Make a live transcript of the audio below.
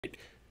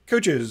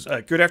Coaches,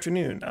 good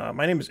afternoon.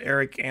 My name is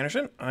Erik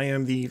Anderson. I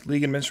am the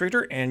League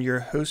Administrator and your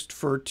host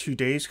for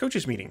today's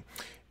Coaches Meeting.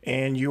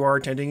 And you are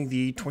attending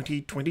the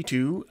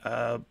 2022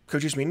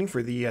 Coaches Meeting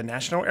for the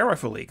National Air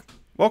Rifle League.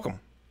 Welcome.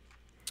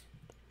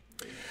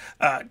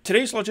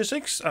 Today's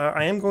logistics,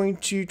 I am going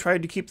to try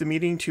to keep the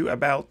meeting to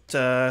about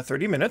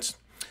 30 minutes.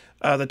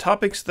 The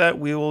topics that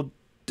we will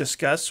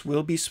discuss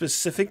will be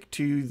specific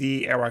to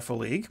the Air Rifle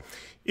League.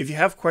 If you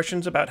have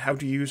questions about how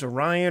to use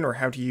Orion or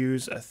how to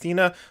use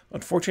Athena,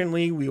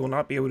 unfortunately, we will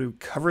not be able to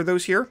cover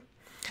those here.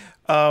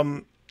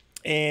 However,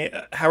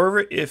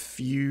 if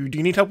you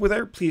do need help with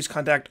that, please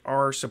contact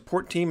our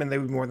support team and they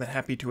would be more than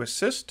happy to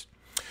assist.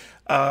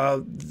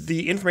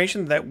 The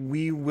information that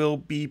we will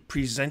be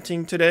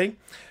presenting today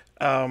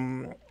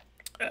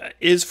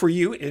is for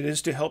you. It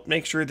is to help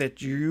make sure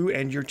that you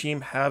and your team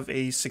have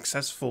a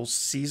successful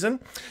season.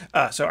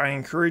 So I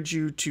encourage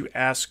you to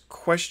ask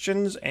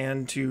questions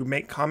and to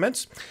make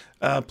comments.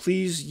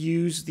 Please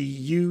use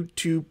the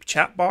YouTube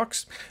chat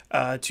box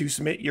to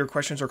submit your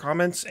questions or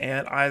comments,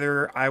 and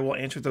either I will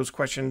answer those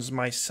questions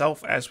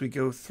myself as we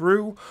go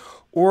through,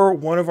 or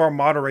one of our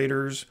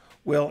moderators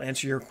will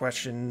answer your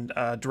question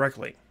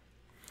directly.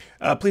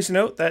 Please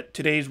note that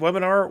today's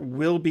webinar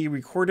will be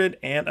recorded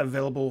and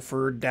available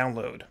for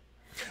download.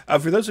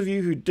 For those of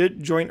you who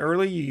did join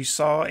early, you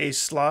saw a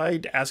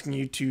slide asking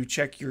you to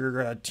check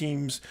your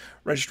team's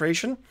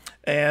registration.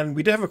 And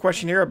we did have a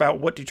question here about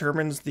what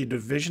determines the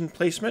division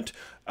placement.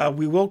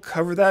 We will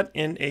cover that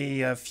in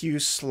a few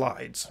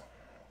slides.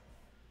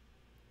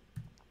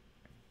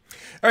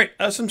 All right,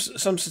 some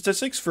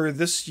statistics for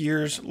this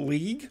year's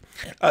league.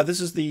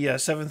 This is the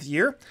 7th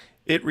year.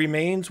 It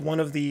remains one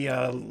of the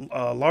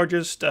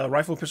largest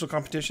rifle pistol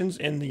competitions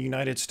in the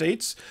United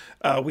States.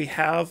 We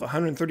have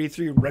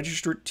 133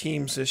 registered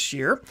teams this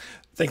year.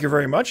 Thank you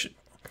very much.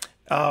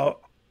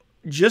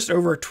 Just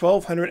over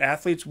 1,200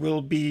 athletes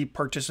will be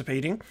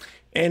participating,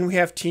 and we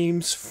have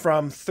teams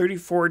from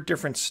 34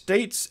 different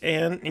states,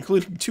 and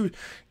including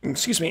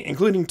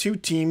two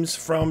teams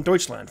from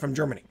Deutschland, from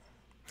Germany.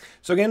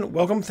 So again,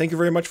 welcome. Thank you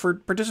very much for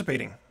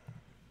participating.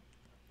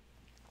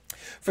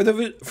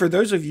 For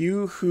those of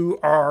you who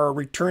are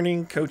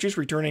returning coaches,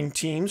 returning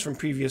teams from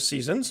previous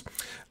seasons,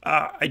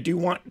 I do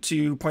want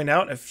to point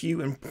out a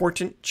few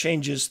important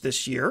changes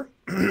this year.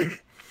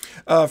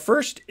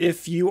 First,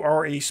 if you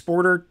are a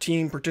Sporter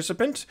team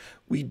participant,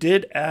 we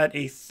did add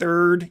a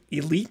third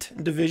Elite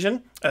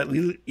division.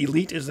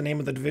 Elite is the name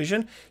of the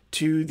division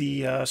to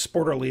the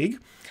Sporter League.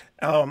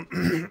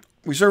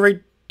 We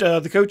surveyed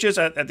the coaches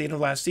at the end of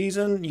last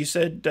season. You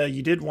said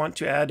you did want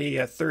to add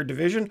a third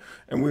division,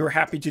 and we were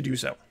happy to do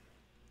so.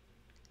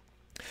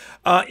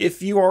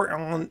 If you are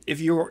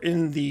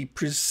in the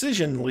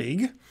Precision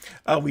League,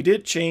 we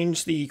did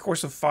change the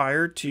course of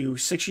fire to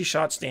 60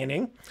 shots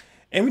standing,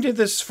 and we did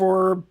this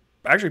for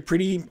actually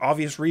pretty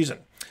obvious reason.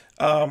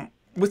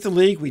 With the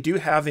league, we do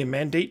have a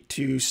mandate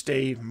to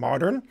stay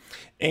modern,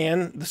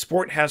 and the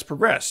sport has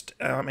progressed.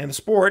 In the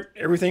sport,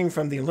 everything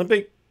from the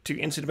Olympic to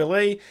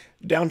NCAA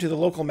down to the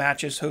local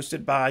matches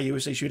hosted by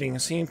USA Shooting and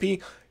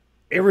CMP,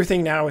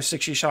 everything now is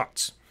 60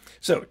 shots.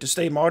 So to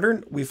stay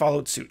modern, we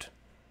followed suit.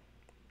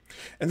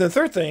 And the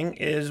third thing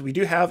is we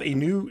do have a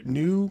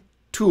new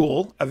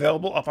tool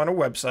available up on our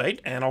website,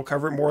 and I'll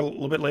cover it more a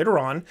little bit later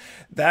on,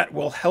 that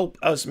will help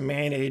us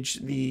manage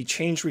the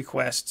change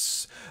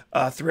requests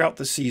throughout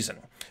the season.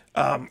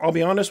 I'll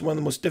be honest, one of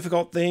the most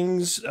difficult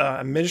things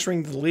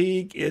administering the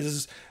league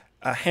is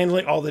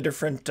handling all the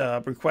different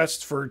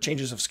requests for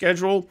changes of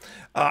schedule.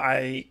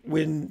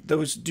 When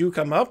those do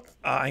come up,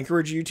 I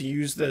encourage you to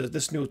use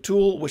this new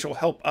tool, which will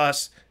help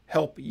us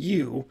help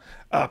you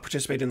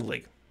participate in the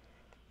league.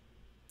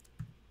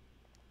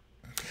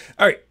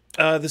 All right,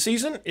 the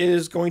season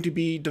is going to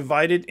be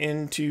divided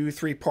into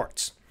 3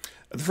 parts.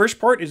 The first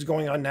part is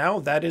going on now.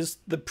 That is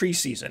the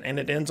preseason, and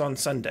it ends on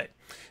Sunday.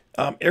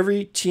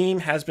 Every team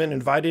has been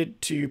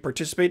invited to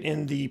participate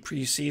in the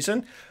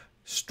preseason.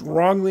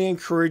 Strongly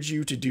encourage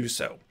you to do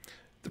so.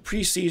 The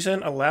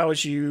preseason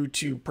allows you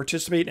to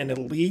participate in a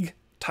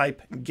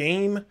league-type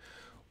game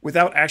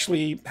without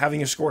actually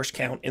having a scores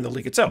count in the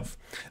league itself.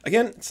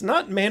 Again, it's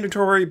not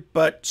mandatory,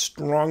 but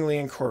strongly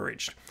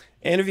encouraged.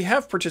 And if you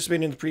have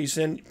participated in the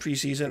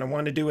preseason and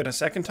want to do it a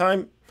second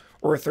time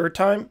or a third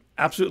time,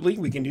 absolutely,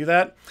 we can do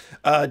that.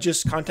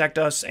 Just contact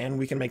us and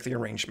we can make the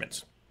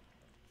arrangements.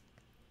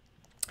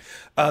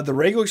 The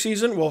regular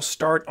season will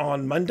start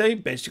on Monday,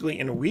 basically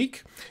in a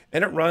week,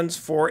 and it runs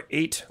for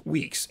 8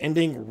 weeks,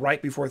 ending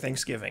right before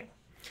Thanksgiving.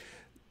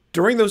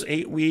 During those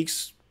 8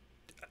 weeks,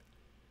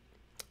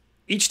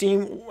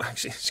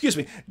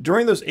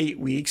 during those 8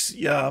 weeks,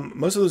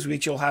 most of those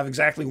weeks you'll have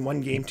exactly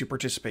 1 game to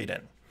participate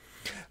in.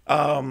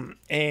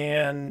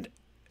 And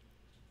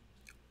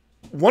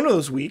one of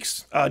those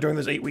weeks, during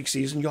this 8-week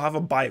season, you'll have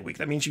a bye week.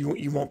 That means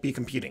you won't be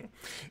competing.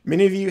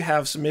 Many of you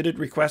have submitted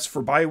requests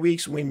for bye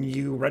weeks when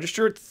you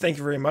registered. Thank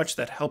you very much.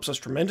 That helps us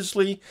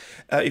tremendously.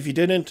 If you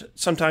didn't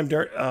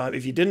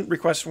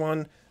request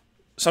one,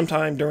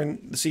 sometime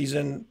during the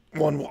season,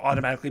 one will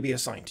automatically be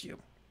assigned to you.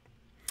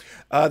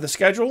 The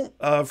schedule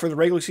for the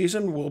regular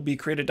season will be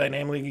created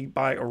dynamically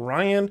by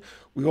Orion.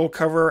 We will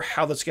cover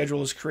how the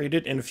schedule is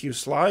created in a few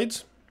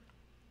slides.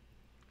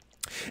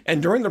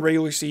 And during the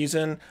regular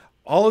season,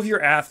 all of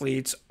your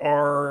athletes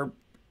are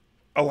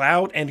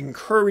allowed and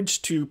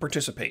encouraged to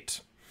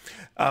participate.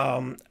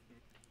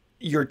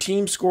 Your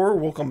team score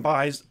will be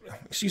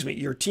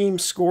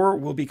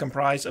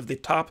comprised of the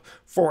top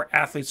 4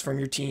 athletes from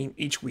your team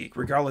each week,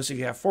 regardless if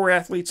you have 4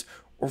 athletes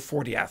or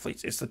 40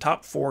 athletes. It's the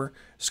top 4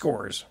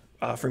 scorers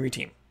from your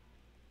team.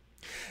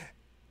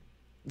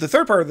 The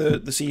third part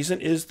of the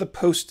season is the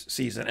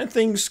postseason, and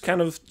things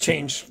kind of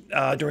change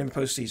during the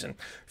postseason.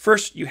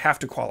 First, you have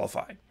to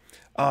qualify.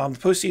 The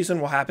postseason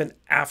will happen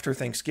after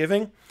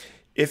Thanksgiving.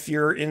 If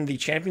you're in the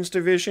Champions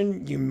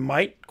Division, you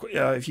might,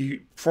 if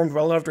you performed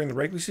well enough during the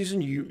regular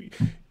season, you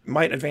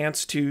might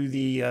advance to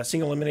the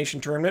single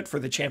elimination tournament for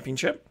the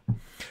championship.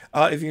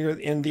 If you're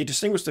in the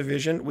Distinguished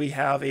Division, we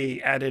have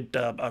added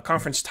a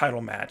conference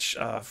title match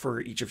for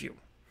each of you.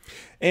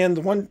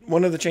 And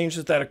one of the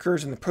changes that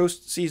occurs in the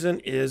postseason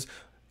is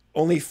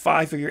only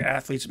 5 of your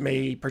athletes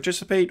may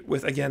participate,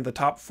 with, again, the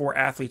top 4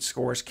 athletes'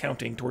 scores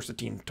counting towards the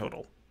team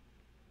total.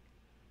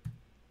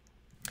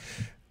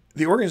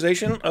 The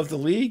organization of the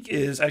league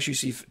is, as you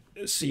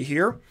see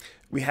here,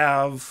 we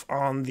have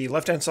on the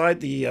left-hand side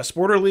the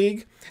Sporter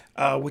League,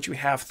 which we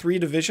have 3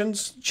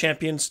 divisions: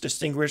 Champions,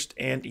 Distinguished,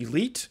 and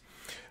Elite.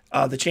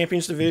 The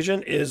Champions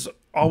Division is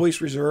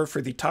always reserved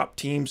for the top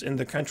teams in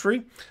the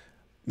country.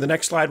 The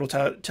next slide will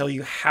tell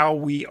you how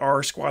we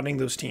are squatting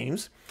those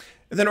teams.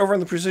 And then over on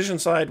the Precision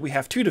side, we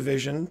have 2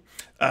 divisions,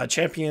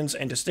 Champions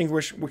and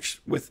Distinguished,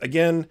 which with,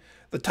 again,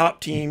 the top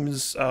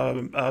teams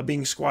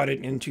being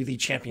squatted into the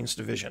Champions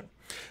Division.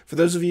 For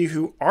those of you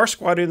who are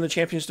squatted in the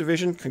Champions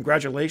Division,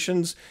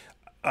 congratulations.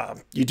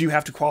 You do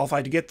have to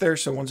qualify to get there,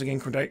 so once again,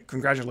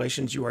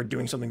 congratulations, you are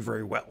doing something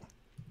very well.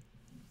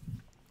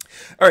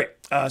 All right,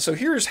 so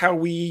here's how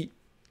we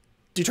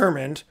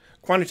determined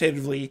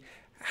quantitatively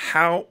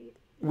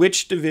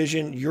which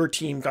division your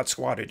team got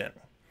squatted in.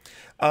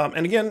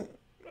 And again,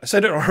 I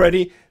said it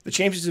already, the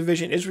Champions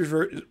Division is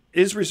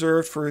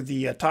reserved for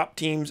the top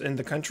teams in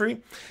the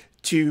country.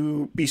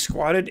 To be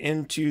squatted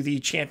into the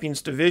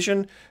Champions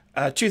Division,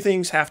 2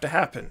 things have to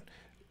happen.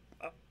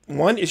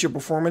 One is your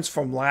performance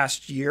from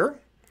last year.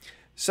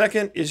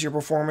 Second is your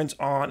performance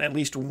on at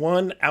least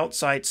 1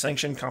 outside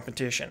sanctioned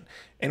competition.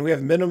 And we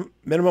have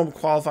minimum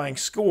qualifying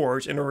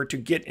scores in order to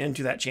get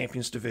into that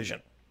Champions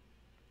Division.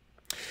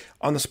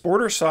 On the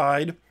Sporter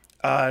side,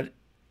 the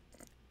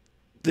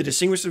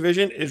Distinguished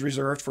Division is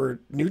reserved for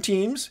new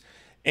teams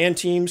and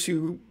teams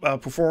who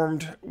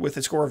performed with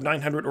a score of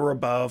 900 or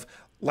above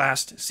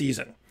last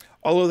season.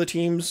 All other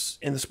teams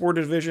in the Sporter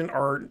Division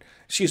all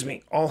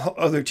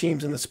other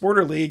teams in the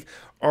Sporter League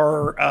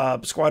are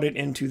squatted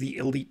into the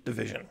Elite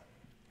Division.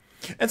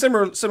 And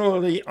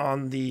similarly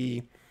on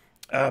the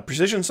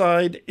Precision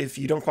side, if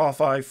you don't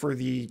qualify for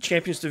the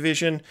Champions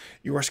Division,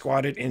 you are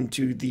squatted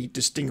into the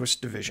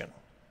Distinguished Division.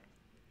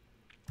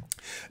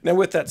 Now,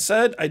 with that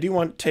said, I do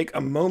want to take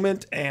a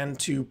moment and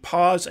to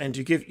pause and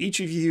to give each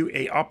of you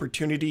an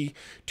opportunity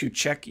to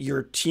check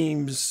your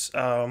team's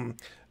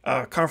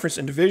conference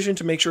and division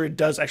to make sure it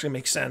does actually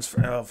make sense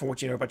for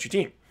what you know about your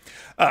team.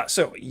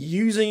 So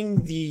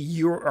using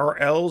the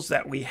URLs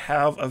that we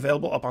have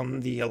available up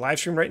on the live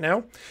stream right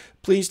now,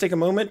 please take a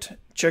moment,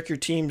 check your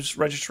team's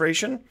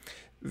registration.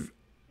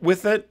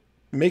 With it,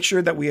 make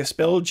sure that we have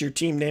spelled your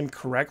team name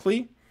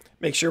correctly.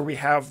 Make sure we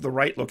have the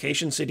right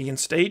location, city, and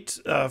state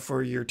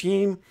for your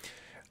team,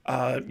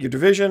 your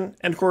division,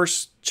 and of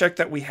course, check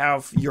that we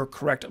have your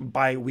correct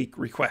bi-week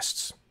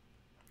requests.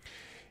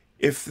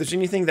 If there's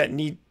anything that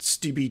needs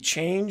to be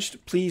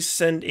changed, please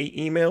send an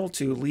email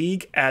to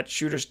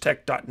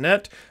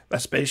league@shooterstech.net.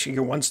 That's basically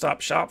your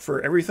one-stop shop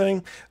for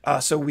everything,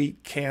 so we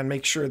can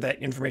make sure that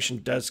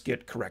information does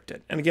get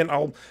corrected. And again,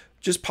 I'll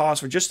just pause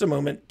for just a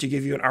moment to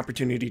give you an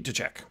opportunity to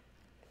check.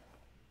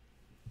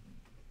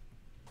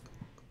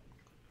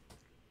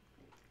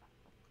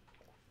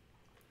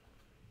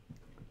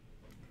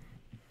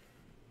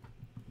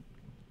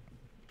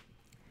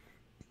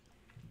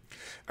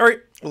 All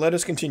right, let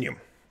us continue.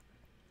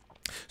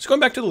 So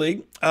going back to the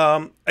league,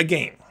 a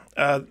game.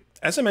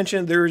 As I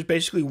mentioned, there is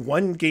basically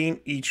 1 game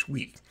each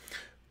week.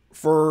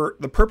 For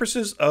the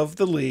purposes of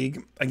the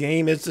league, a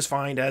game is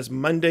defined as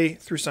Monday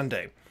through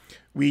Sunday.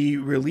 We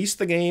release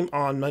the game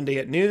on Monday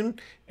at noon,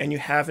 and you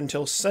have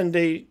until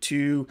Sunday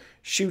to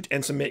shoot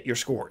and submit your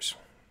scores.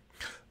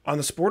 On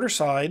the Sporter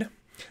side,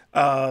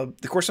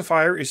 the course of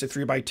fire is a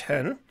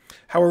 3x10.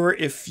 However,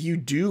 if you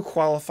do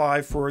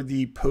qualify for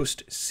the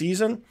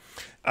postseason,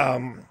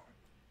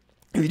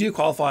 the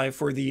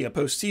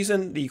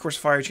course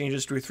of fire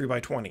changes to a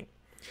 3x20.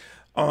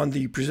 On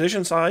the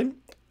Precision side,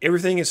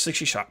 everything is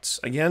 60 shots.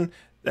 Again,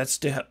 that's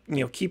to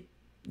keep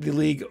the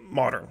league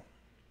modern.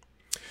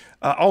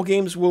 All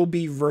games will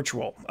be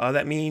virtual.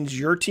 That means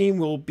your team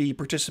will be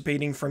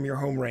participating from your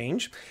home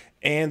range,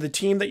 and the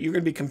team that you're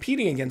going to be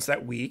competing against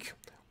that week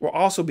will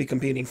also be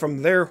competing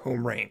from their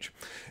home range.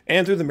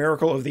 And through the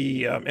miracle of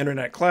the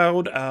internet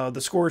cloud,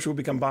 the scores will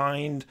be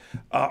combined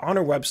on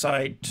our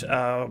website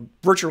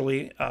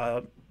virtually,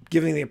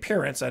 giving the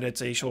appearance that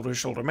it's a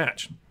shoulder-to-shoulder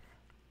match.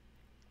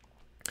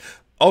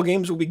 All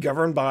games will be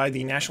governed by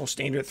the National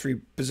Standard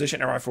 3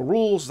 Position Air Rifle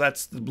Rules.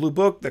 That's the blue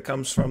book that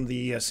comes from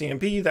the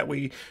CMP that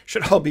we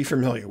should all be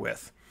familiar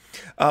with.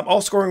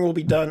 All scoring will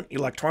be done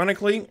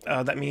electronically.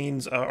 That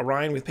means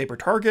Orion with paper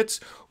targets,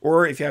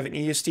 or if you have an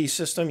EST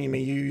system, you may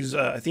use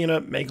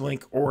Athena,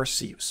 Meglink, or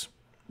Seus.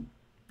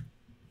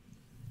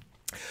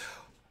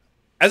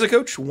 As a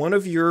coach, one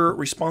of your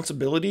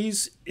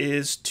responsibilities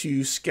is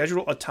to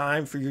schedule a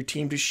time for your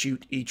team to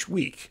shoot each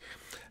week.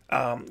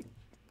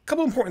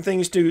 Couple important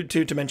things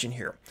to mention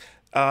here.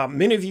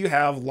 Many of you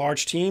have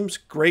large teams.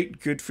 Great,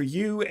 good for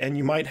you, and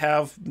you might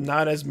have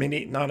not as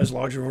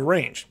large of a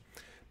range.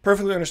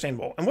 Perfectly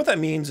understandable. And what that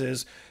means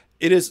is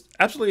it is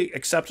absolutely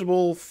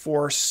acceptable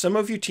for some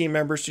of your team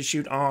members to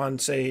shoot on,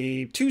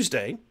 say,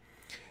 Tuesday,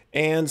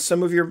 and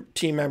some of your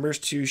team members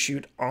to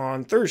shoot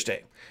on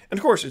Thursday. And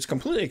of course, it's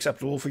completely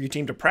acceptable for your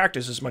team to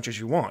practice as much as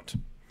you want.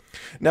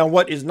 Now,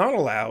 what is not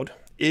allowed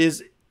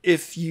is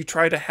if you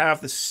try to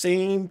have the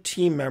same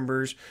team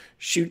members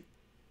shoot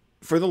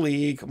for the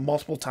league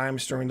multiple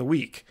times during the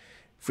week.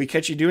 If we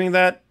catch you doing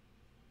that,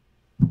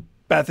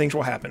 bad things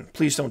will happen.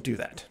 Please don't do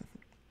that.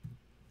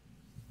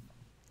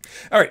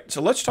 All right,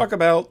 so let's talk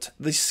about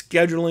the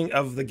scheduling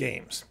of the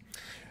games.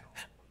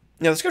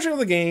 Now, the scheduling of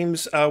the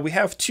games, we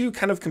have two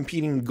kind of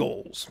competing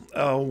goals.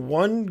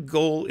 One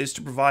goal is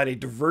to provide a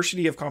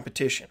diversity of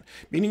competition,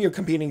 meaning you're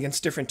competing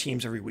against different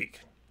teams every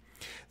week.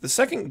 The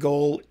second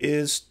goal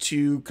is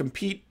to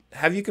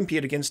have you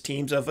compete against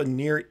teams of a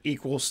near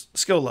equal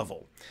skill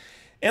level.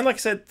 And like I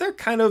said, they're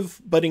kind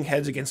of butting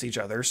heads against each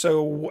other.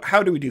 So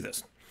how do we do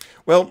this?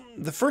 Well,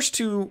 the first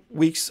 2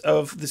 weeks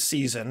of the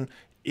season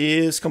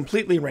is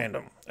completely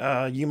random.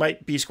 You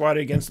might be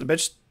squatted against the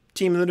best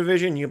team in the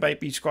division. You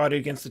might be squatted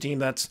against the team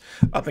that's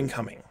up and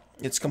coming.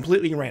 It's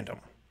completely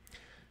random.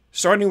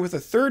 Starting with the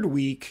third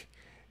week,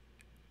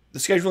 the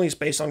scheduling is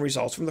based on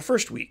results from the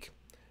first week.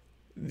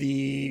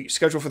 The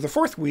schedule for the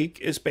fourth week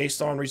is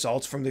based on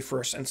results from the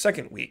first and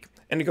second week,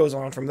 and it goes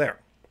on from there.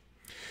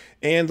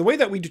 And the way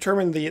that we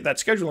determine that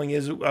scheduling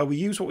is we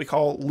use what we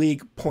call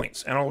league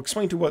points. And I'll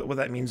explain to what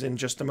that means in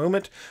just a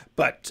moment.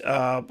 But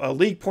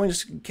league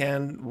points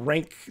can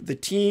rank the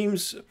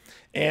teams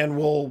and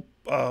will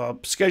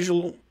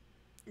schedule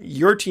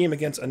your team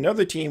against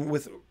another team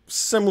with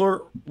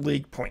similar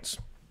league points.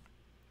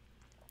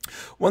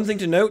 One thing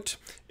to note,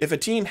 if a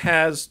team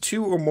has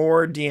 2 or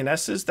more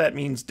DNSs, that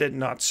means did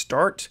not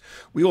start,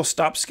 we will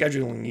stop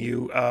scheduling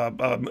you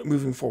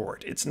moving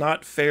forward. It's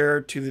not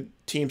fair to the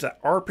teams that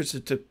are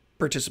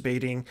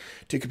participating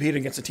to compete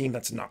against a team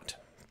that's not.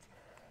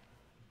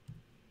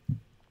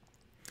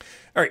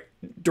 All right,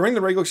 during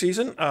the regular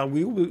season,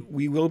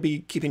 we will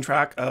be keeping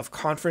track of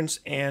conference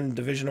and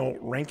divisional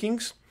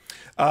rankings.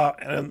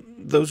 And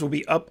those will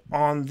be up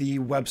on the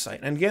website.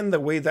 And again, the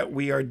way that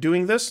we are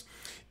doing this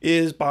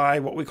is by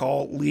what we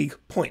call league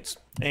points.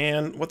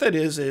 And what that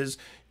is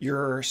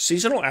your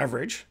seasonal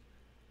average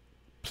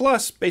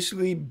plus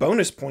basically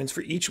bonus points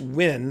for each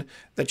win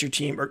that your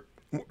team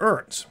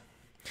earns.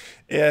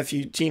 If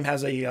your team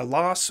has a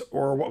loss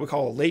or what we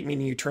call a late,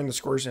 meaning you turn the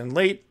scores in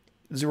late,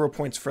 0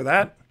 points for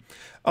that.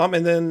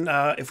 And then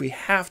if we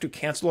have to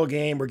cancel a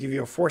game or give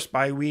you a forced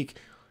bye week,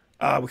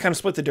 we kind of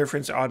split the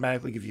difference,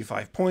 automatically give you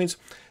 5 points.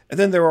 And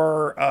then there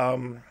are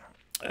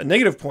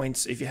negative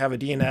points if you have a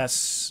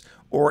DNS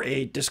or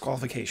a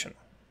disqualification.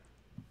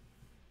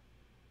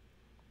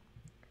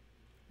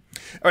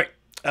 All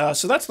right,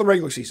 so that's the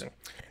regular season.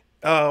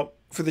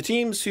 For the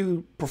teams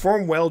who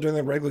perform well during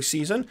the regular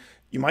season,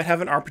 you might have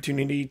an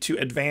opportunity to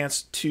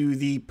advance to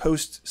the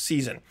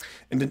postseason.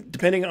 And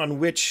depending on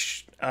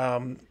which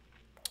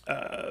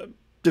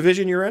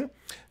division you're in,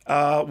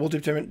 will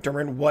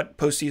determine what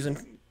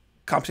postseason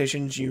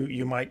competitions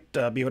you might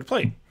be able to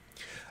play.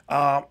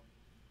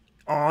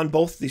 On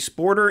both the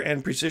Sporter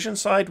and Precision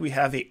side, we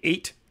have a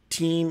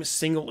 8-team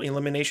single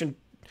elimination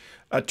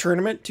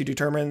tournament to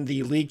determine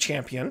the league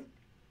champion.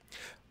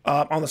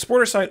 On the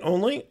Sporter side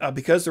only,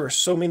 because there are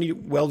so many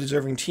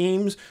well-deserving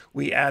teams,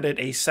 we added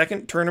a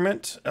second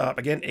tournament,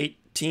 again,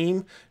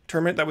 8-team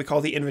tournament that we call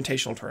the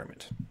Invitational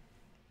Tournament.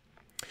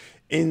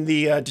 In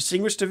the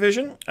Distinguished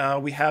Division,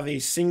 we have a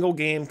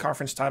single-game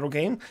conference title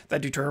game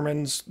that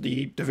determines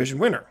the division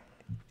winner.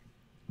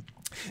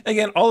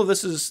 Again, all of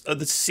this is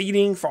the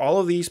seeding for all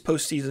of these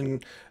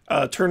postseason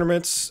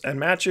tournaments and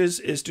matches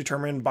is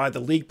determined by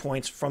the league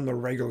points from the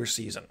regular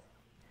season.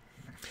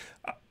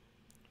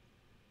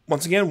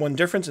 Once again, one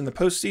difference in the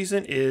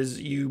postseason is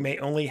you may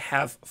only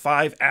have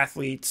 5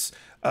 athletes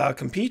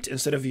compete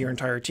instead of your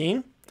entire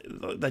team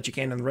that you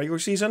can in the regular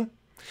season.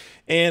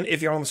 And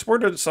if you're on the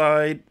Sporter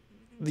side,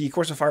 the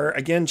course of fire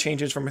again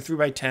changes from a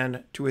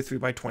 3x10 to a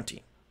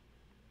 3x20.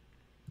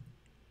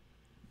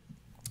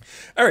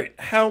 All right,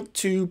 how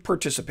to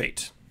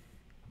participate.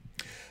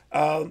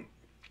 The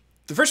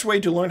first way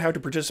to learn how to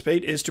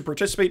participate is to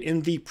participate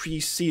in the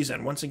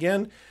preseason. Once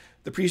again,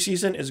 The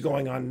preseason is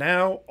going on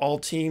now. All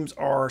teams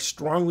are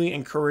strongly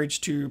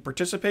encouraged to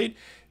participate.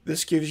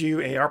 This gives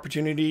you an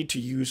opportunity to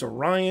use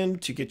Orion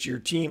to get your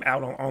team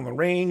out on the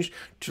range,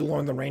 to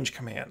learn the range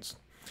commands.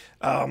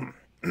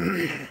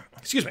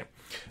 Excuse me.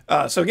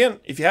 So again,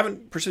 if you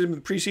haven't participated in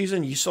the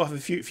preseason, you still have a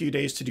few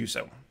days to do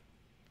so.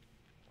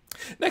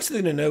 Next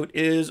thing to note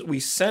is we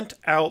sent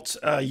out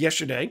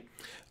yesterday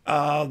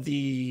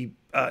the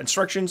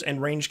instructions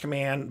and range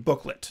command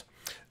booklet.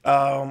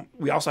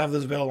 We also have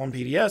this available on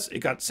PDS. It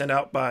got sent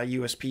out by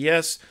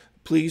USPS.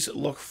 Please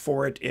look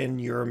for it in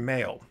your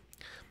mail.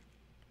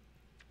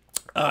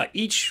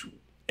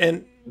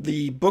 And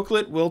the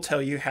booklet will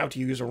tell you how to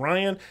use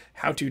Orion,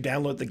 how to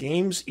download the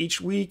games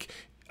each week.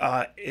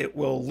 It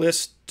will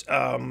list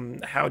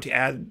how to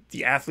add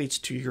the athletes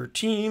to your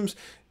teams.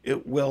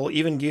 It will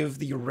even give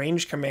the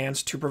range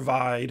commands to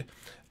provide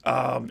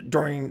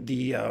during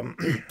the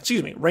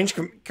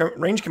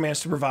range commands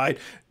to provide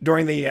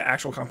during the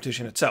actual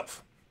competition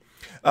itself.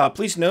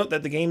 Please note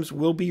that the games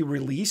will be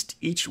released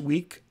each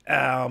week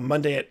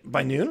Monday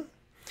by noon.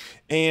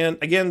 And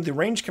again, the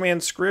range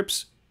command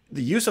scripts,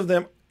 the use of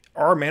them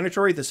are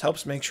mandatory. This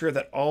helps make sure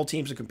that all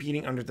teams are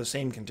competing under the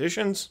same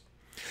conditions.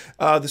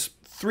 There's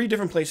 3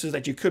 different places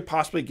that you could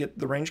possibly get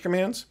the range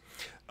commands.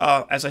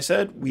 As I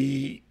said,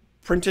 we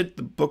printed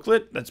the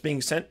booklet that's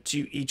being sent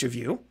to each of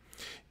you.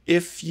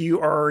 If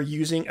you are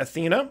using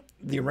Athena,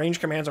 the range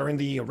commands are in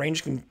the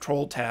range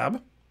control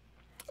tab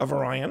of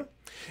Orion.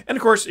 And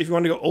of course, if you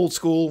want to go old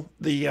school,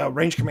 the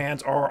range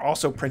commands are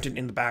also printed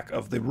in the back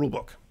of the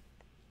rulebook.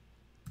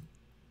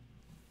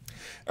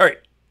 All right,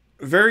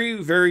 very,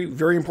 very,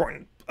 very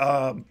important.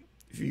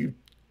 If you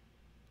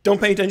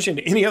don't pay attention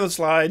to any other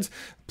slides,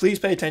 please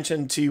pay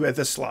attention to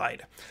this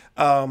slide.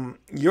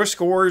 Your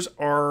scores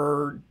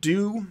are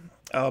due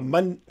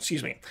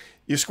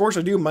Your scores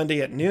are due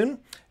Monday at noon.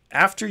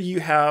 After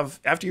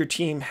your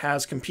team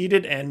has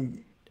competed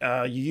and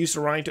you used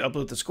Orion to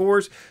upload the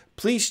scores,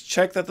 please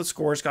check that the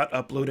scores got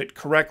uploaded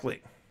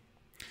correctly.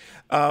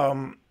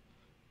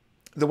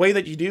 The way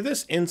that you do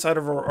this inside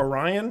of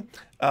Orion,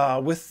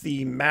 with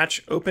the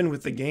match open,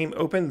 with the game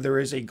open, there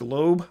is a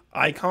globe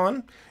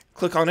icon.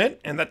 Click on it,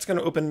 and that's going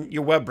to open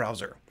your web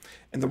browser.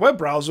 And the web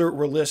browser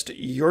will list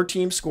your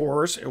team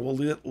scores. It will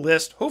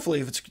list, hopefully,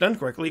 if it's done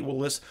correctly, it will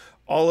list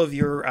all of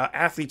your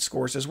athlete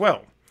scores as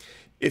well.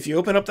 If you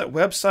open up that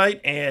website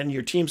and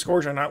your team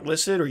scores are not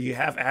listed, or you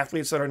have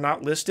athletes that are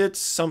not listed,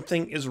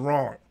 something is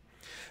wrong.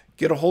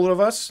 Get a hold of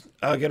us,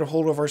 get a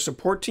hold of our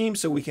support team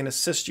so we can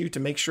assist you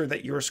to make sure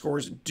that your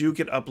scores do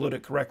get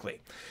uploaded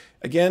correctly.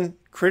 Again,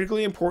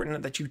 critically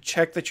important that you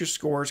check that your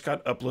scores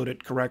got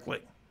uploaded correctly.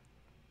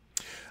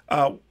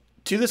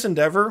 To this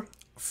endeavor,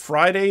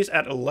 Fridays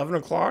at 11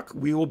 o'clock,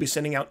 we will be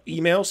sending out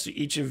emails to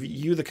each of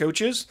you, the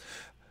coaches,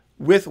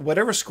 with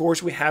whatever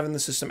scores we have in the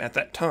system at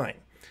that time.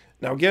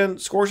 Now, again,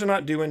 scores are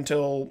not due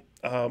until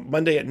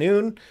Monday at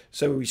noon,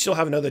 so we still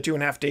have another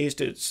 2.5 days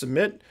to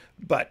submit,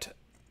 but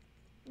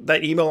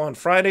that email on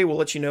Friday will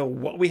let you know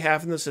what we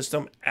have in the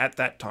system at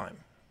that time.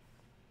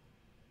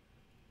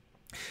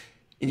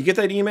 And you get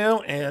that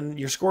email and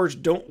your scores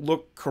don't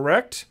look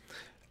correct,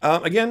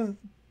 again,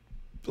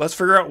 let's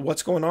figure out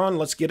what's going on.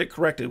 Let's get it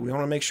corrected. We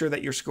want to make sure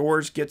that your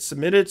scores get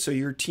submitted so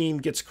your team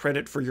gets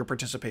credit for your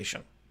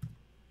participation.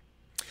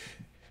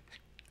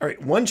 All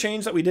right, one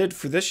change that we did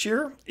for this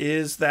year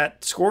is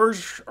that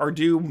scores are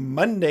due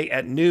Monday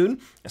at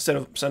noon instead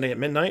of Sunday at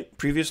midnight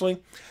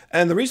previously.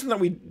 And the reason that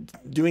we're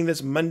doing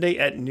this Monday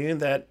at noon,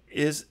 that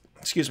is,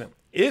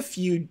 if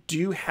you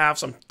do have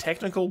some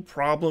technical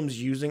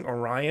problems using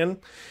Orion,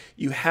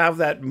 you have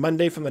that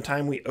Monday from the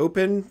time we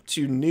open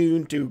to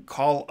noon to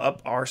call up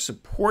our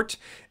support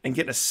and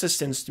get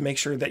assistance to make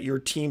sure that your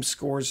team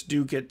scores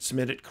do get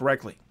submitted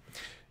correctly.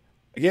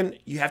 Again,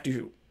 you have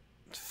to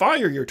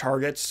fire your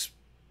targets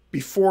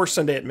before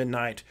Sunday at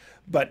midnight,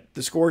 but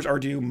the scores are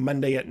due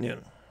Monday at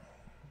noon.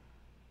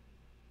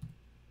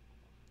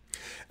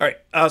 All right,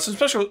 some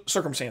special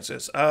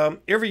circumstances.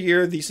 Every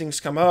year these things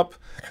come up.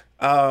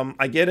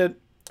 I get it.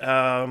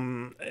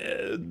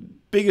 The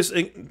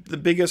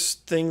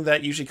biggest thing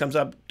that usually comes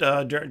up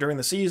during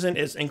the season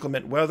is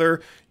inclement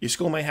weather. Your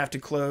school may have to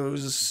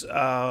close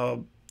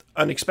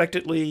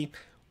unexpectedly.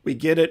 We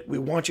get it. We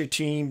want your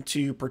team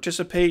to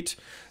participate.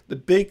 The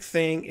big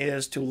thing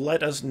is to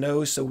let us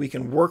know so we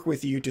can work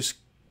with you to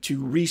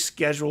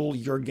reschedule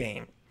your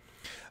game.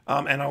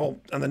 And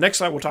on the next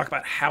slide, we'll talk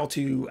about how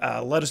to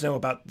let us know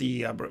about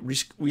the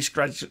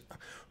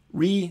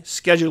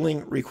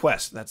rescheduling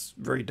request. That's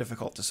very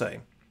difficult to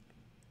say.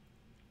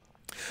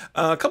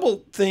 A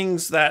couple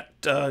things that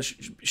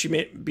she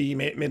may be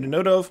made a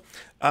note of.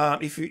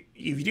 If you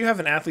do have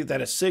an athlete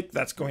that is sick,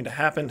 that's going to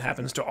happen.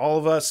 Happens to all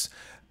of us.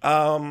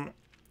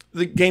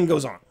 The game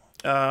goes on.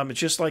 It's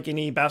just like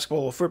any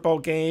basketball or football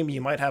game.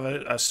 You might have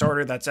a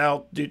starter that's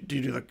out due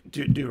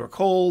to a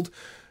cold.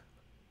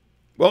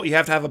 Well, you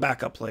have to have a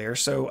backup player.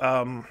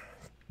 So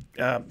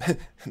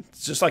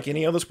it's just like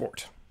any other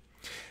sport.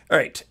 All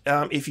right.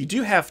 If you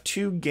do have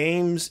 2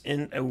 games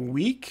in a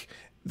week,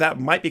 that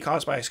might be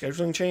caused by a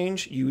scheduling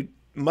change. You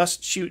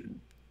must shoot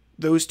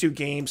those two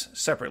games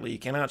separately. You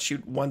cannot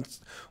shoot one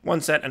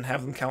set and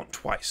have them count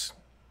twice.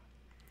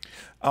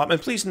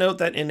 And please note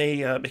that in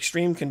a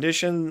extreme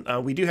condition,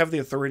 we do have the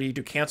authority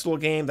to cancel a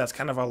game. That's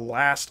kind of a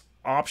last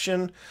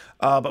option,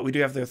 but we do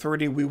have the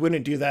authority. We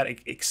wouldn't do that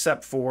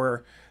except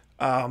for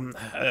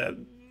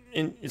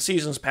in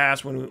seasons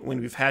past when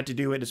we've had to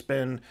do it. It's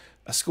been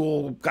a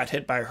school got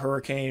hit by a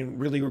hurricane,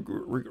 really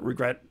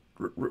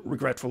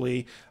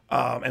regretfully,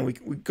 and we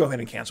go ahead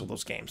and cancel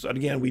those games. But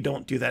again, we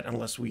don't do that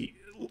unless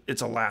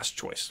it's a last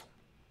choice.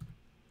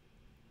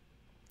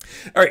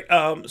 All right,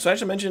 so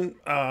as I mentioned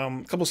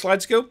a couple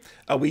slides ago,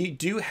 we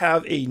do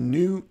have a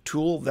new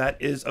tool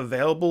that is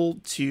available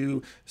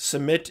to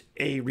submit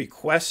a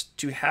request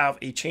to have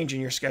a change in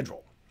your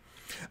schedule.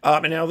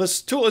 And now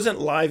this tool isn't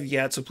live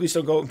yet, so please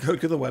don't go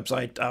to the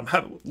website.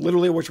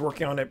 Literally, we're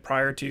working on it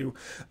prior to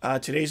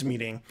today's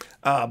meeting.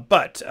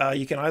 But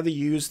you can either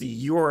use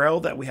the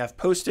URL that we have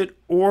posted,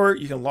 or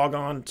you can log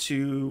on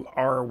to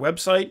our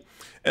website.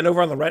 And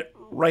over on the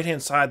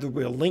right-hand side, there'll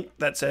be a link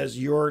that says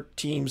Your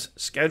Team's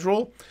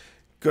Schedule.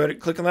 Go ahead and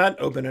click on that,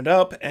 open it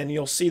up, and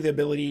you'll see the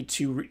ability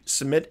to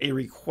submit a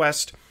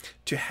request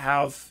to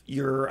have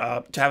your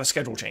to have a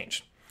schedule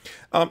change.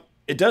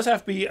 It does have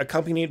to be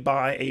accompanied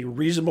by a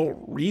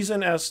reasonable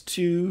reason as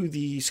to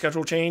the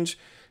schedule change.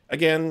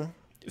 Again,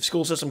 if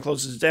school system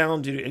closes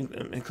down due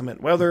to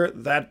inclement weather,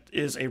 that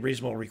is a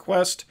reasonable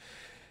request.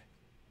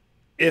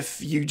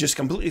 If you just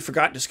completely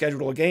forgot to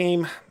schedule a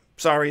game,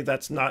 sorry,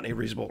 that's not a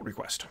reasonable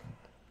request.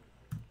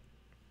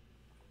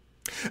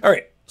 All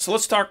right, so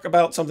let's talk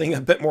about something a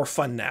bit more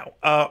fun now.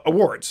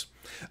 Awards.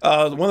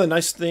 One of the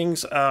nice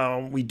things,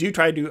 we do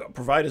try to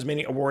provide as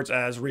many awards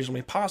as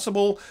reasonably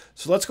possible.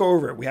 So let's go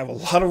over it. We have a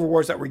lot of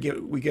awards that we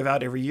give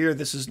out every year.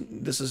 This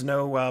is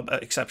no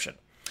exception.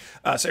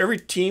 So every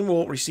team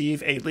will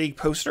receive a league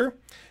poster,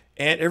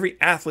 and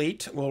every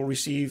athlete will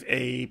receive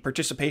a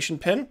participation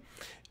pin,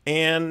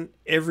 and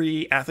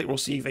every athlete will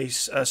receive a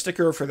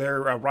sticker for their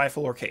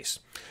rifle or case.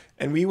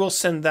 And we will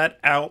send that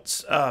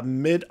out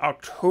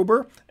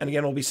mid-October, and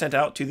again, it will be sent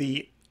out to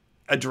the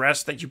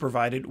address that you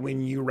provided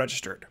when you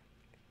registered.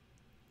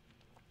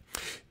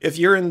 If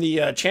you're in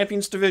the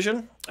Champions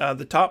Division,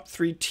 the top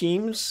 3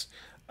 teams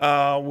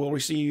will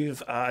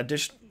receive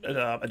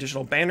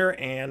additional banner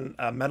and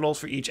medals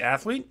for each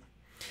athlete.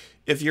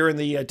 If you're in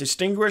the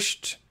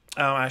Distinguished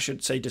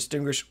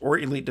or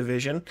Elite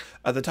Division,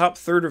 the top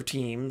third of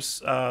teams,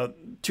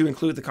 to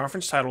include the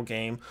conference title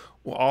game,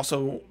 will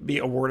also be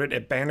awarded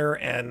a banner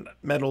and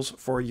medals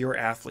for your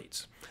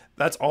athletes.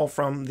 That's all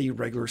from the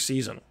regular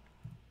season.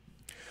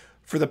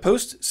 For the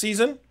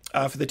postseason,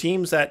 for the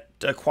teams that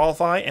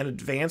qualify and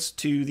advance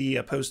to the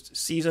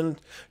postseason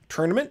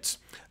tournament,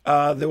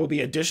 there will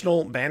be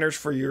additional banners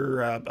for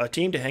your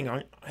team to hang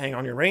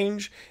on your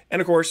range,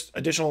 and of course,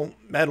 additional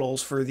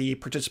medals for the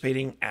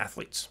participating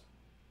athletes.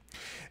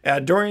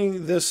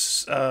 During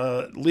this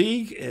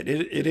league,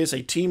 it is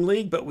a team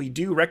league, but we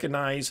do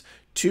recognize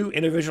 2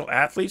 individual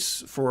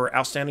athletes for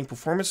outstanding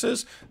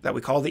performances that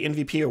we call the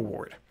MVP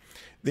award.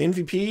 The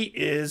MVP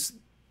is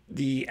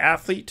the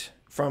athlete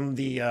from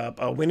the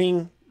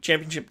winning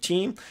championship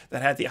team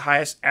that had the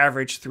highest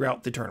average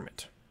throughout the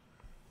tournament.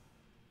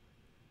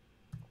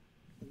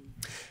 All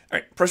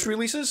right, press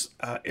releases.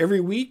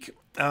 Every week,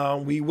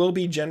 we will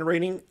be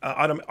generating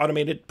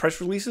automated press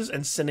releases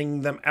and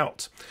sending them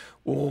out.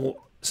 We'll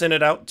send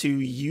it out to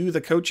you, the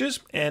coaches,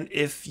 and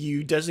if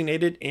you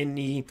designated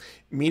any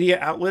media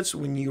outlets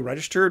when you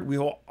registered, we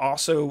will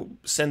also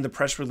send the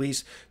press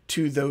release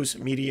to those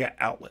media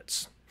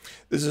outlets.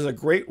 This is a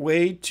great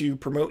way to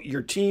promote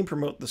your team,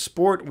 promote the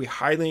sport. We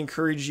highly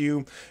encourage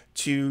you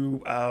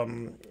to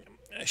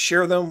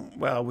share them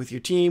with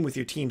your team, with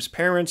your team's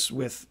parents,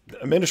 with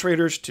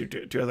administrators,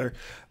 to other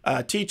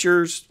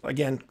teachers.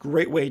 Again,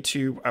 great way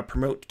to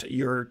promote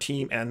your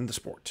team and the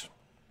sport.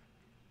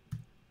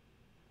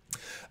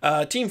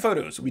 Team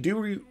photos. We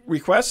do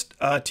request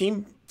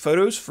team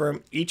photos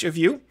from each of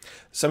you.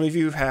 Some of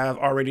you have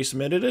already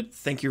submitted it.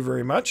 Thank you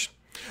very much.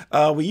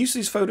 We use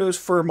these photos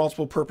for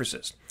multiple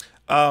purposes.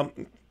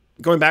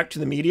 Going back to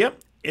the media,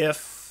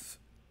 if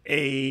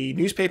a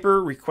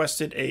newspaper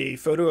requested a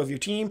photo of your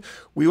team,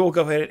 we will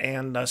go ahead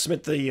and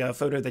submit the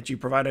photo that you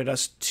provided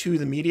us to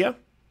the media.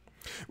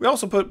 We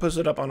also post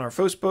it up on our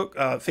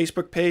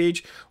Facebook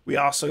page. We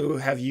also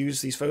have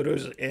used these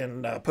photos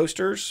in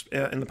posters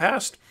in the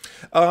past.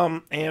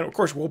 And of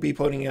course, we'll be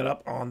putting it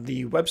up on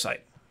the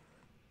website.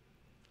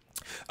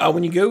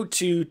 When you go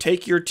to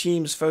take your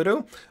team's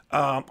photo,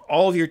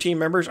 all of your team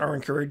members are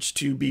encouraged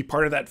to be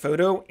part of that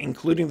photo,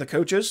 including the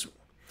coaches.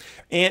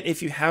 And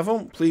if you have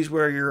them, please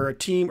wear your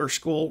team or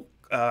school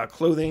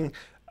clothing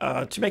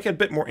to make it a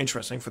bit more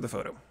interesting for the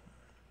photo.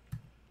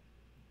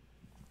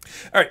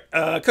 All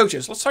right,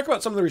 coaches, let's talk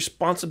about some of the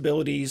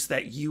responsibilities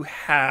that you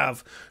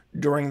have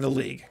during the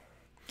league.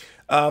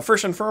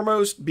 First and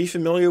foremost, be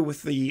familiar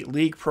with the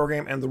league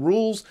program and the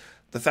rules.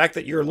 The fact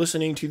that you're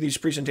listening to this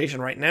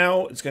presentation right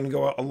now is going to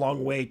go a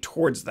long way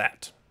towards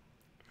that.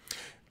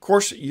 Of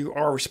course, you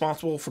are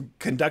responsible for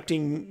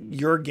conducting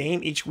your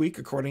game each week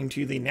according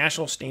to the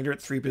National Standard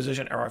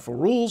 3-Position Air Rifle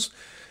rules.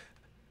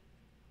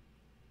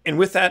 And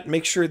with that,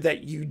 make sure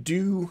that you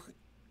do,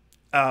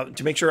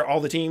 to make sure all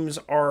the teams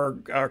are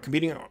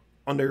competing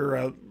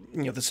under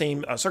the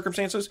same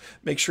circumstances,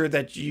 make sure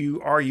that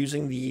you are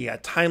using the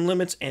time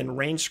limits and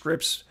range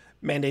scripts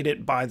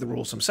mandated by the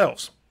rules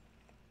themselves.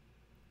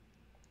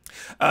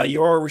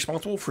 You are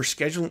responsible for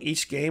scheduling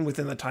each game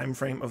within the time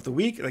frame of the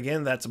week.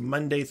 Again, that's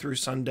Monday through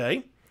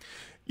Sunday.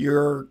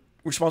 You're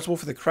responsible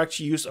for the correct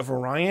use of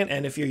Orion,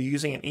 and if you're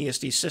using an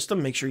ESD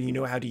system, make sure you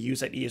know how to use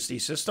that ESD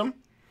system.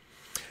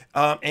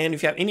 And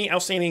if you have any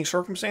outstanding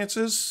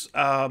circumstances,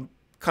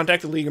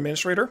 contact the league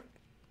administrator.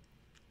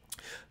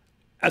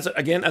 As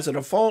a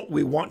default,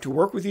 we want to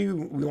work with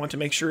you. We want to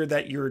make sure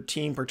that your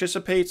team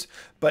participates.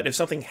 But if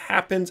something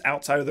happens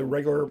outside of the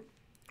regular,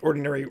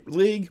 ordinary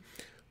league,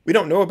 we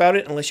don't know about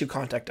it unless you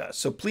contact us.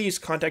 So please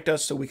contact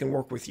us so we can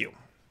work with you.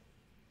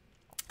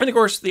 And of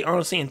course, the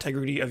honesty and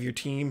integrity of your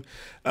team.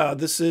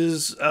 This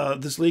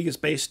league is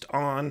based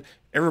on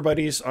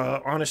everybody's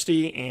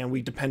honesty, and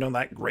we depend on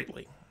that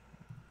greatly.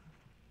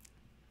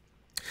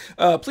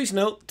 Please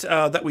note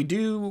that we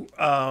do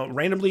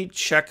randomly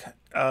check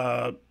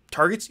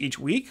targets each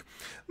week.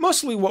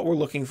 Mostly what we're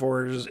looking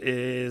for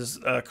is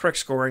correct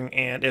scoring,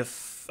 and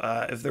if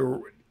there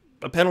were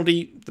a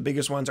penalty, the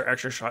biggest ones are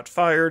extra shot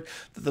fired,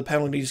 that the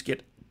penalties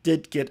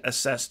did get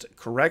assessed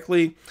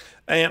correctly.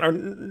 And our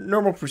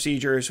normal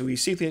procedure is, if we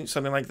see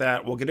something like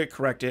that, we'll get it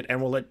corrected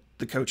and we'll let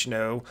the coach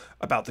know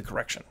about the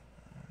correction.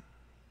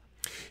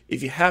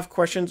 If you have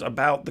questions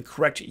about the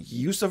correct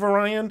use of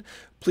Orion,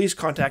 please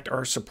contact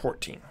our support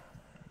team.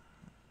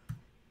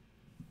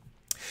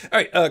 All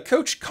right,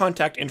 coach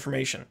contact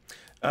information.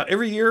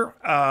 Every year,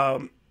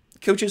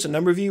 coaches, a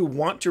number of you,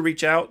 want to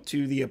reach out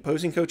to the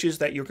opposing coaches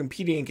that you're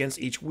competing against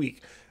each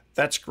week.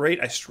 That's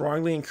great. I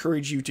strongly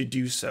encourage you to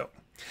do so.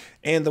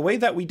 And the way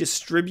that we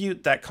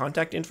distribute that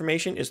contact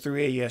information is through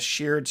a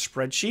shared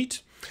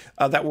spreadsheet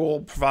that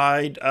we'll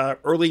provide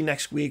early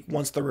next week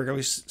once the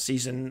regular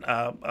season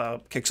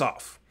kicks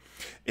off.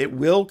 It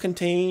will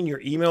contain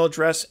your email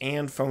address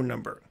and phone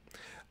number.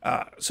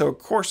 So, of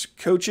course,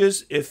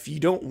 coaches, if you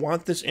don't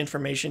want this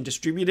information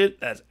distributed,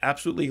 that's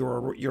absolutely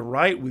you're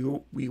right.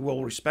 We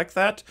will respect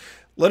that.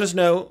 Let us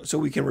know so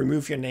we can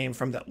remove your name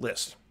from that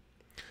list.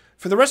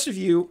 For the rest of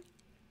you,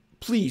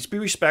 please be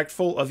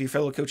respectful of your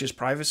fellow coach's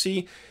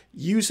privacy.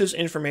 Use this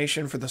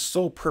information for the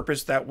sole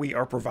purpose that we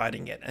are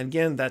providing it. And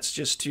again, that's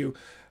just to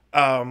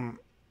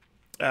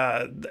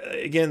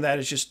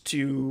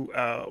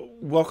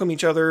welcome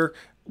each other,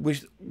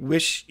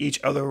 wish each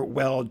other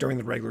well during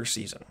the regular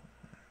season.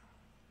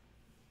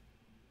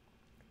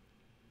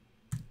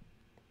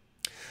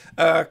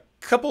 A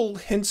couple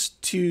hints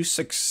to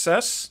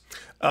success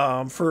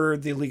for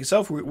the league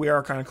itself. We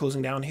are kind of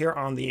closing down here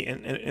on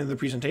in the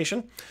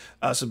presentation,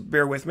 so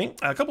bear with me.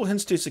 A couple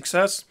hints to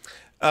success.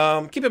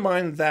 Keep in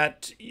mind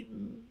that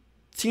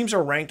teams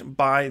are ranked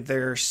by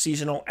their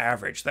seasonal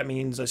average. That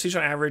means a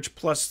seasonal average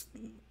plus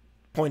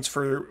points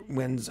for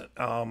wins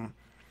during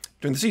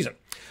the season.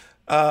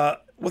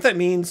 What that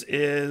means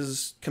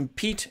is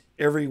compete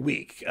every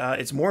week.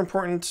 It's more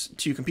important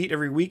to compete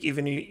every week,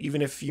 even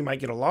if you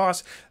might get a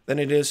loss, than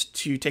it is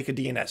to take a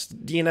DNS.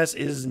 DNS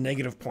is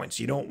negative points.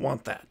 You don't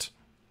want that.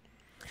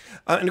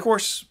 And of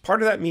course,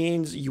 part of that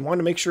means you want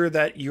to make sure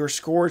that your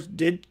scores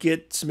did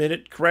get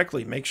submitted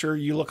correctly. Make sure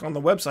you look on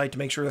the website to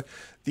make sure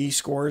the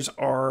scores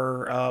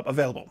are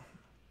available.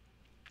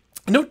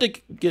 And don't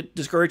get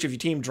discouraged if your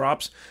team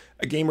drops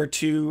a game or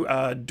two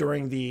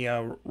during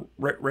the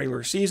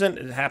regular season.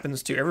 It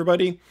happens to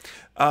everybody.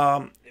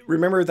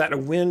 Remember that a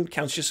win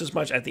counts just as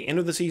much at the end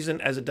of the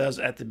season as it does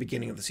at the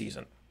beginning of the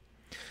season.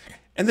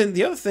 And then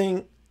the other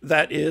thing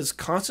that is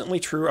constantly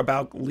true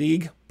about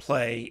league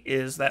play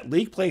is that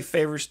league play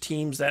favors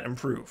teams that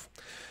improve.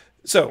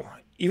 So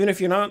even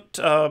if you're not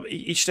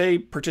each day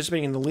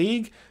participating in the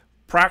league,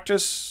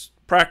 practice,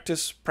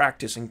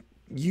 and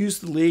use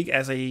the league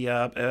as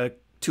a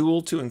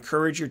tool to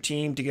encourage your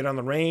team to get on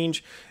the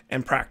range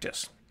and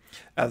practice.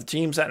 The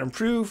teams that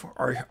improve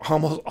are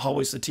almost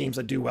always the teams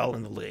that do well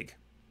in the league.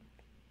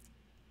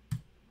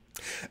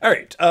 All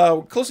right,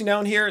 closing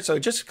down here. So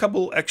just a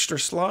couple extra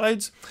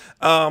slides.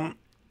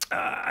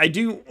 I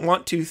do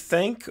want to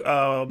thank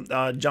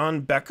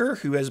John Becker,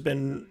 who has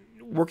been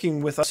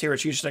working with us here at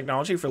Future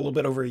Technology for a little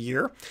bit over a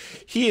year.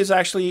 He is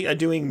actually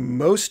doing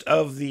most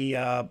of the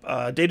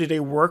day-to-day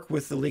work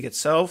with the league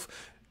itself.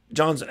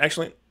 John's an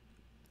excellent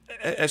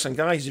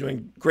guy. He's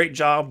doing a great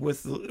job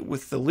with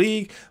the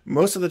league.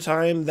 Most of the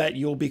time that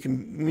you'll be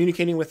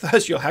communicating with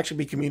us, you'll actually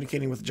be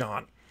communicating with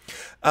John.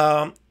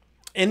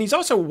 And he's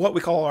also what we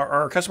call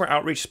our customer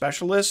outreach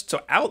specialist.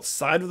 So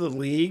outside of the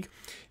league,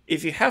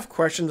 if you have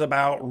questions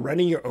about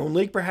running your own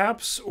league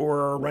perhaps,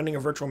 or running a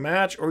virtual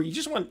match, or you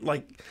just want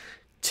like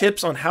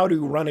tips on how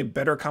to run a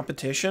better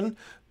competition,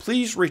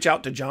 please reach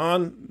out to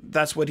John.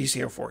 That's what he's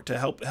here for, to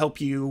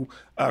help you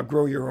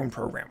grow your own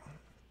program.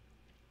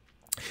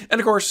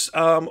 And of course,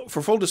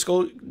 for full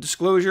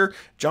disclosure,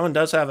 John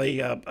does have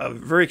a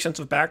very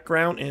extensive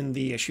background in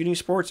the shooting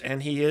sports,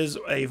 and he is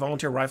a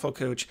volunteer rifle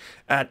coach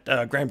at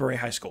Granbury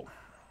High School.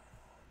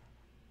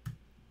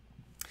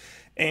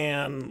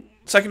 And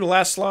second to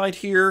last slide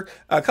here,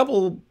 a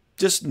couple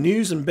just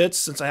news and bits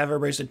since I have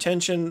everybody's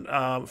attention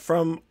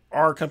from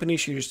our company,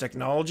 Shooters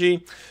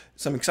Technology.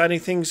 Some exciting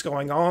things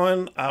going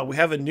on. We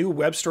have a new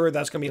web store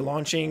that's going to be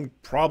launching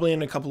probably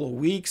in a couple of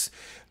weeks.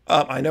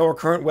 I know our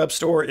current web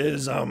store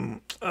is,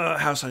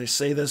 how should I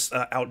say this,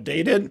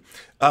 outdated.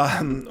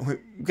 We've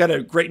got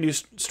a great new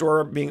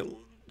store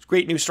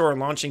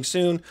launching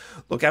soon.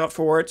 Look out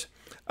for it.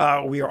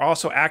 We are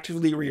also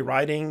actively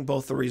rewriting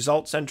both the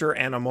Result Center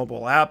and a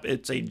mobile app.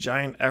 It's a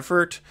giant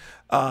effort.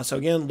 So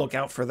again, look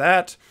out for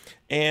that.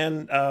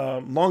 And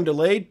long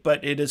delayed,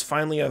 but it is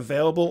finally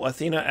available.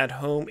 Athena at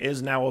Home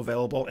is now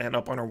available and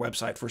up on our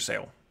website for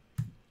sale.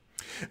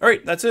 All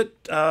right, that's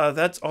it.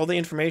 That's all the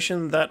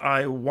information that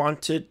I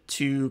wanted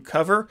to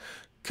cover.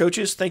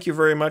 Coaches, thank you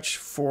very much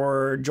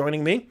for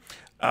joining me.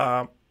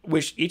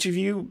 Wish each of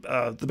you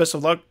the best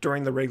of luck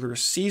during the regular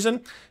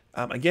season.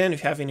 Again,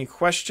 if you have any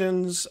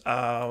questions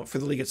for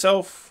the league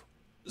itself,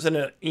 send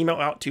an email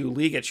out to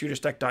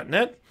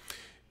league@shooterstech.net.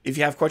 If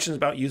you have questions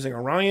about using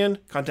Orion,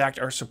 contact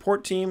our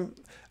support team.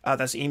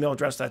 That's the email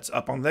address that's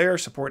up on there,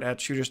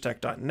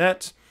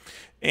 support@shooterstech.net.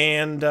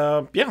 And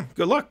yeah,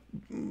 good luck.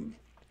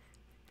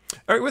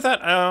 All right, with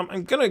that,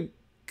 I'm going to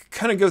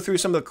kind of go through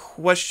some of the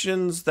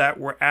questions that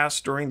were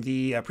asked during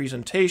the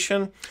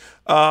presentation.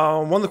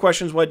 One of the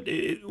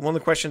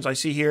questions I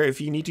see here,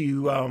 if you need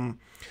to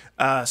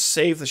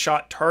save the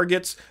shot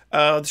targets,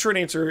 the short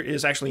answer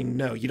is actually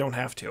no, you don't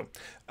have to.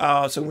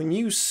 So when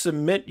you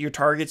submit your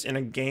targets in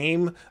a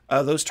game,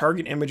 those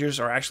target images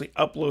are actually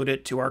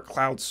uploaded to our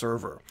cloud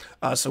server.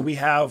 So we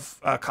have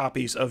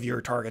copies of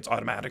your targets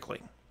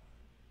automatically.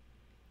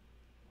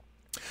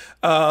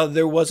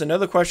 There was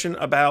another question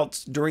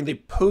about during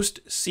the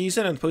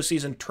postseason and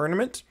postseason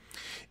tournament,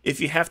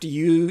 if you have to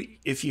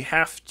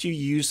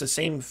use the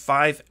same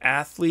 5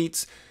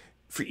 athletes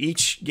for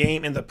each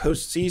game in the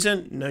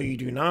postseason. No, you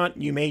do not.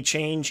 You may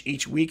change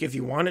each week if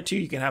you wanted to.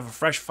 You can have a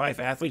fresh 5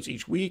 athletes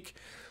each week.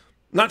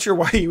 Not sure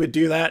why you would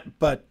do that,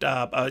 but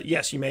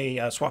yes, you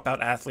may swap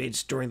out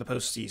athletes during the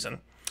postseason.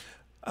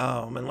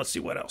 And let's see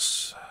what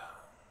else.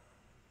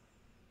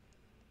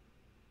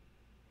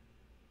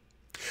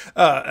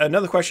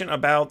 Another question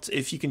about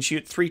if you can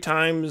shoot 3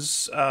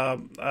 times.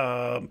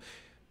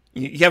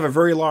 You have a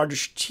very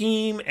large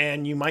team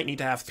and you might need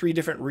to have 3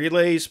 different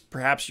relays.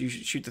 Perhaps you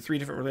shoot the 3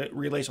 different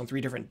relays on 3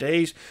 different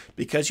days.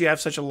 Because you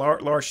have such a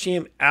large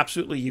team,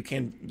 absolutely you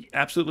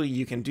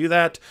can do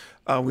that.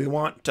 We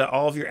want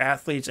all of your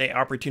athletes an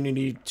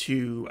opportunity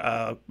to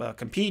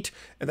compete,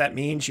 and that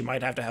means you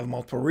might have to have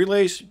multiple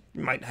relays.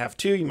 You might have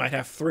 2, you might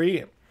have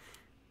 3.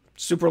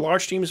 Super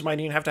large teams might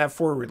even have to have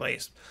 4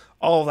 relays.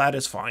 All of that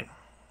is fine.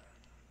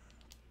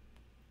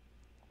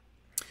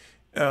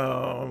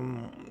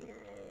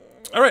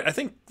 All right, I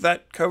think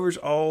that covers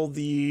all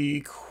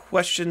the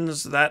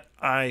questions that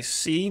I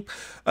see.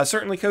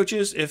 Certainly,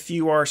 coaches, if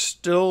you are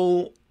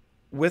still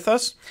with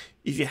us,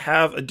 if you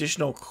have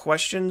additional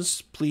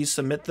questions, please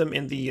submit them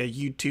in the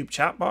YouTube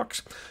chat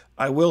box.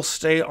 I will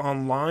stay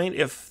online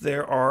if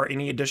there are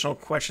any additional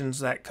questions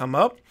that come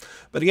up.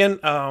 But again,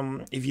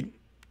 if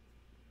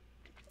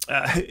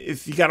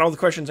you got all the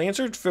questions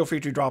answered, feel free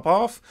to drop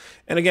off.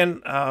 And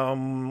again,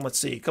 let's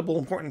see, a couple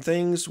important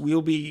things.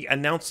 We'll be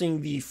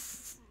announcing the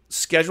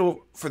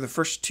schedule for the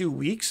first 2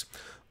 weeks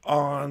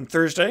on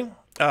Thursday,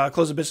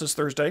 close of business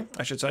Thursday,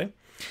 I should say.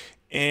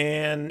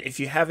 And if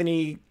you have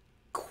any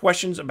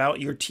questions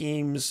about your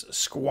team's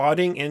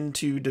squadding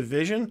into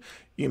division,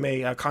 you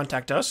may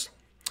contact us.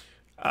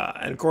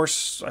 And of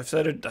course, I've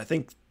said it, I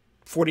think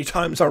 40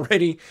 times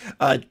already.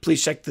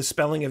 Please check the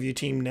spelling of your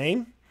team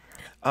name.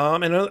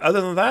 And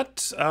other than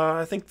that,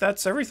 I think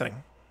that's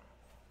everything.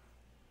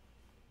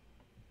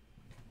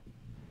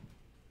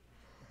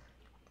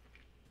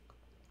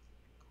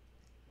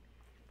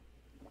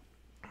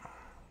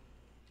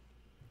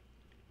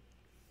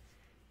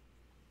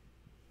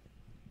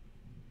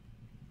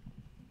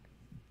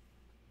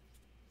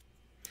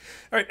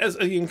 All right, as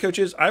again,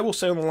 coaches, I will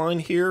stay on the line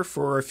here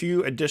for a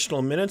few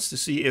additional minutes to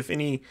see if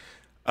any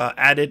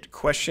added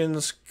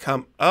questions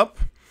come up.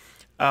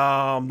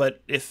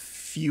 But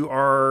if you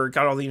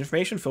got all the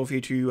information, feel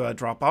free to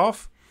drop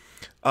off.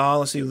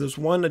 Let's see, there's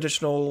one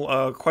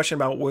additional question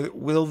about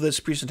will this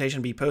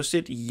presentation be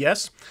posted?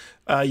 Yes.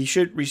 You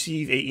should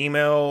receive an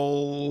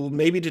email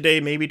maybe today,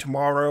 maybe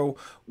tomorrow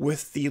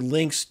with the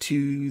links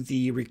to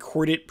the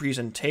recorded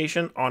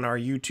presentation on our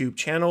YouTube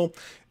channel.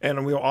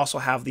 And we'll also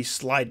have the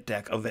slide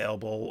deck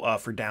available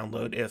for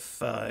download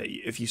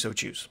if you so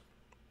choose.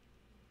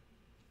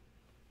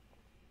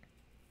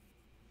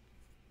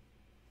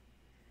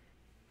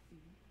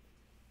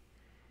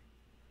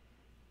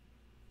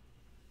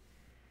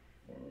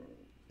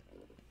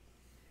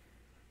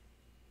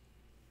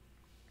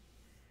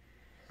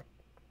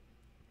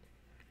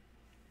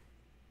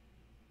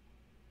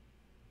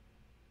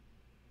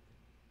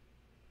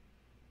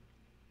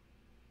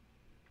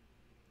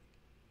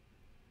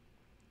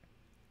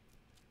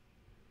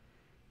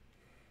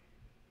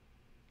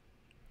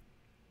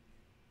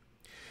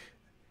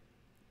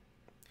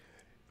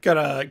 Got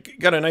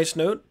a nice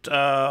note.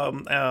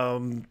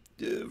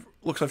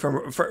 looks like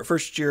from a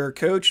first-year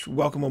coach,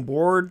 welcome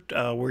aboard.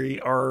 We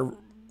are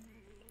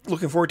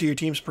looking forward to your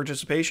team's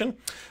participation.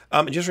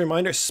 And just a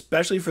reminder,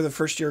 especially for the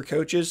first-year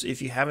coaches,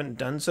 if you haven't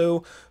done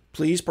so,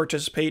 please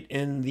participate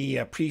in the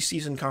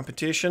preseason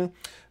competition.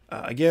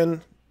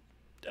 Again,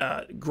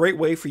 great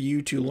way for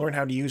you to learn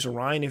how to use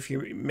Orion if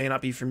you may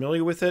not be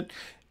familiar with it,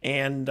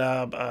 and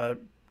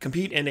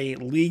compete in a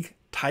league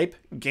type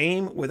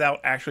game without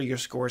actually your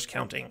scores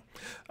counting.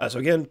 So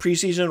again,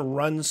 preseason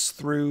runs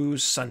through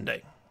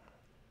Sunday.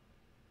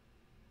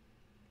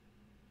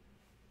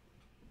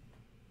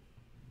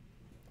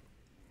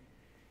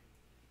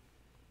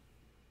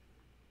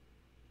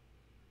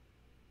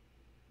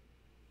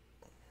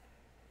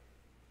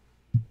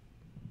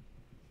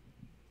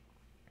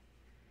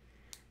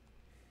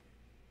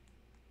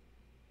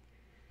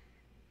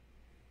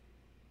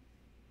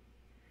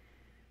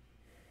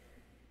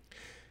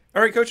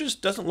 All right, coaches,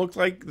 doesn't look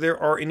like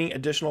there are any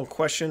additional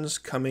questions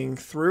coming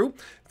through.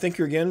 Thank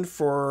you again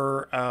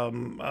for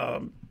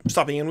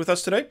stopping in with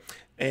us today,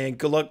 and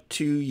good luck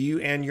to you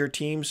and your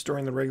teams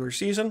during the regular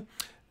season.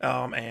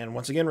 And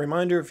once again,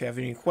 reminder, if you have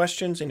any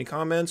questions, any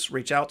comments,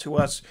 reach out to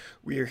us.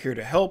 We are here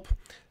to help.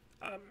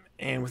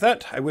 And with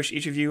that, I wish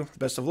each of you the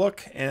best of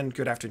luck and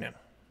good afternoon.